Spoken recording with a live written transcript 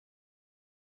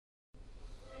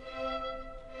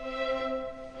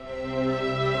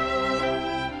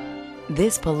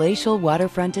This palatial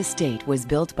waterfront estate was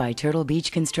built by Turtle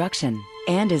Beach Construction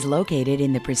and is located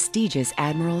in the prestigious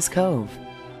Admirals Cove.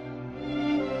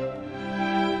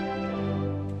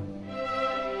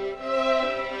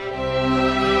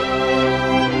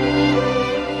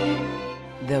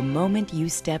 The moment you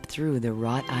step through the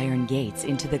wrought iron gates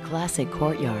into the classic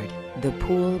courtyard, the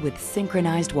pool with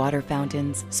synchronized water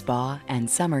fountains, spa, and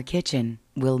summer kitchen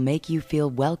will make you feel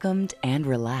welcomed and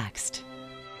relaxed.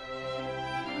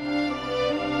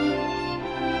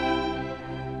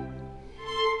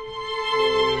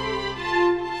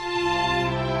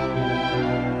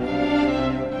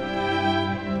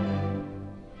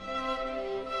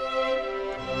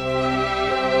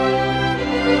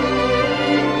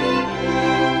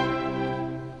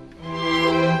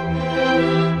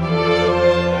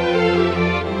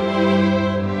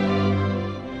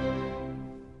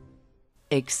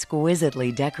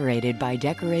 Exquisitely decorated by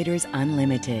Decorators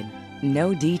Unlimited.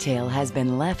 No detail has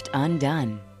been left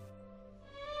undone.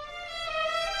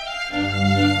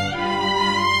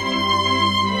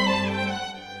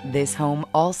 This home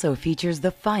also features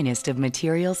the finest of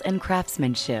materials and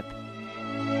craftsmanship.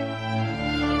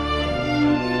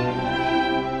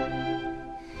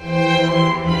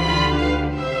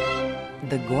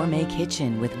 The gourmet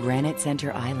kitchen with granite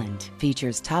center island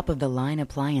features top-of-the-line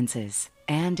appliances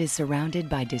and is surrounded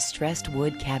by distressed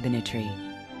wood cabinetry.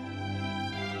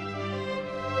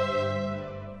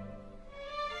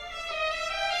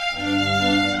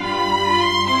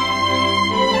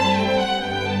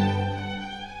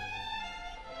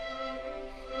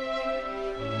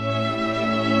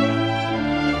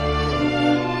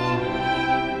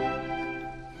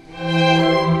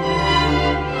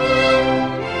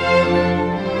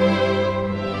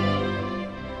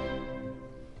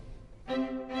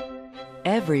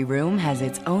 Every room has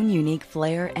its own unique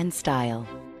flair and style.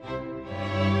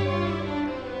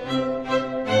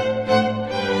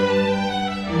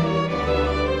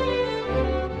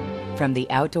 From the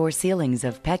outdoor ceilings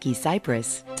of pecky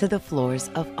cypress to the floors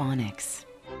of onyx.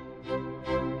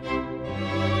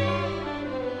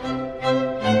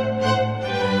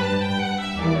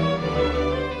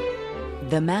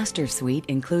 The master suite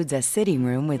includes a sitting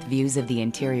room with views of the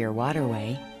interior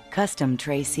waterway, custom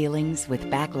tray ceilings with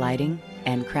backlighting,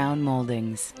 and crown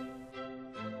moldings.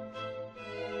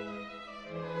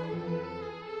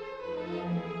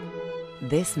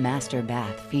 This master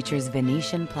bath features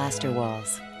Venetian plaster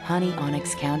walls, honey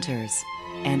onyx counters,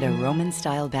 and a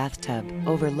Roman-style bathtub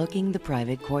overlooking the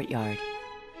private courtyard.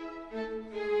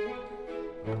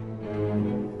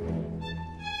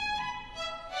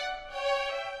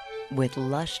 With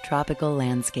lush tropical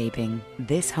landscaping,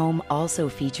 this home also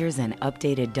features an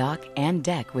updated dock and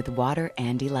deck with water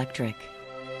and electric.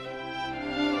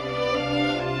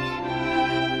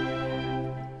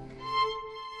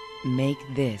 Make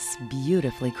this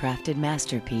beautifully crafted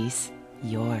masterpiece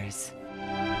yours.